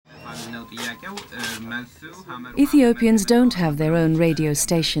Ethiopians don't have their own radio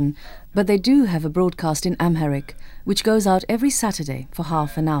station, but they do have a broadcast in Amharic, which goes out every Saturday for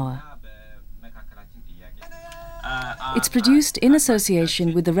half an hour. It's produced in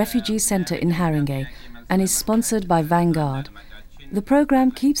association with the Refugee Center in Haringey and is sponsored by Vanguard. The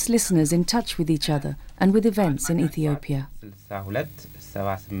program keeps listeners in touch with each other and with events in Ethiopia.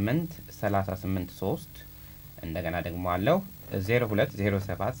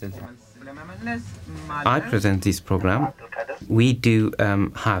 I present this program. We do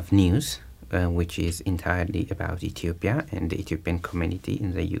have news, which is entirely about Ethiopia and the Ethiopian community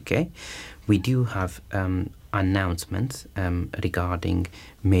in the UK. We do have announcements regarding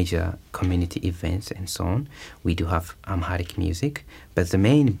major community events and so on. We do have Amharic music, but the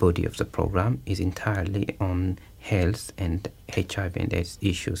main body of the program is entirely on health and HIV and AIDS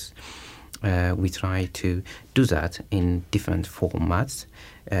issues. We try to do that in different formats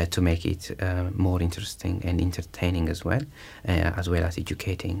to make it more interesting and entertaining as well as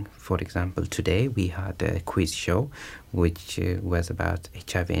educating. For example, today we had a quiz show which was about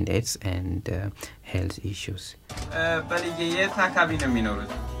HIV and AIDS and health issues.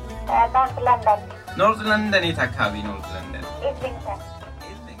 North London. Islington.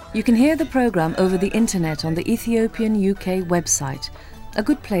 You can hear the program over the internet on the Ethiopian UK website, a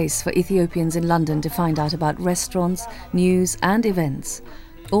good place for Ethiopians in London to find out about restaurants, news and events,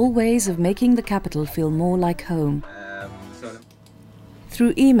 all ways of making the capital feel more like home.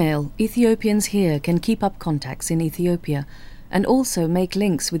 Through email, Ethiopians here can keep up contacts in Ethiopia and also make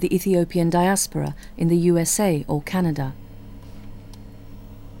links with the Ethiopian diaspora in the USA or Canada.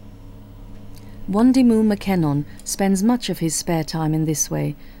 Wandimu McKennon spends much of his spare time in this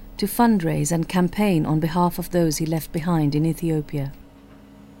way to fundraise and campaign on behalf of those he left behind in Ethiopia.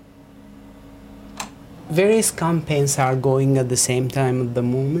 Various campaigns are going at the same time at the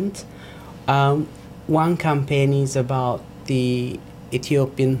moment. One campaign is about the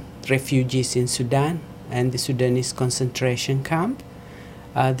Ethiopian refugees in Sudan and the Sudanese concentration camp.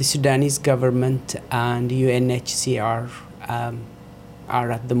 The Sudanese government and UNHCR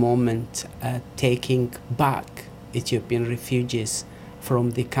are at the moment taking back Ethiopian refugees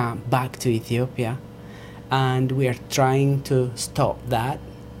from the camp back to Ethiopia, and we are trying to stop that.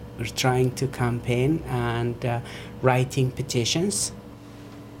 We're trying to campaign and writing petitions.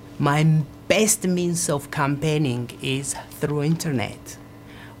 My best means of campaigning is through internet.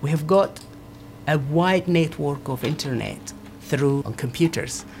 We have got a wide network of internet through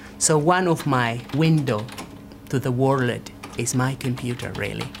computers. So one of my window to the world is my computer,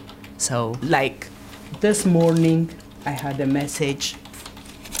 really. So like this morning, I had a message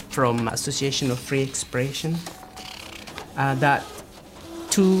from Association of Free Expression that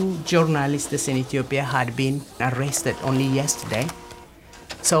 2 journalists in Ethiopia had been arrested only yesterday.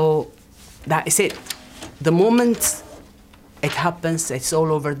 So that is it. The moment it happens, it's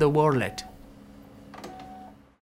all over the world.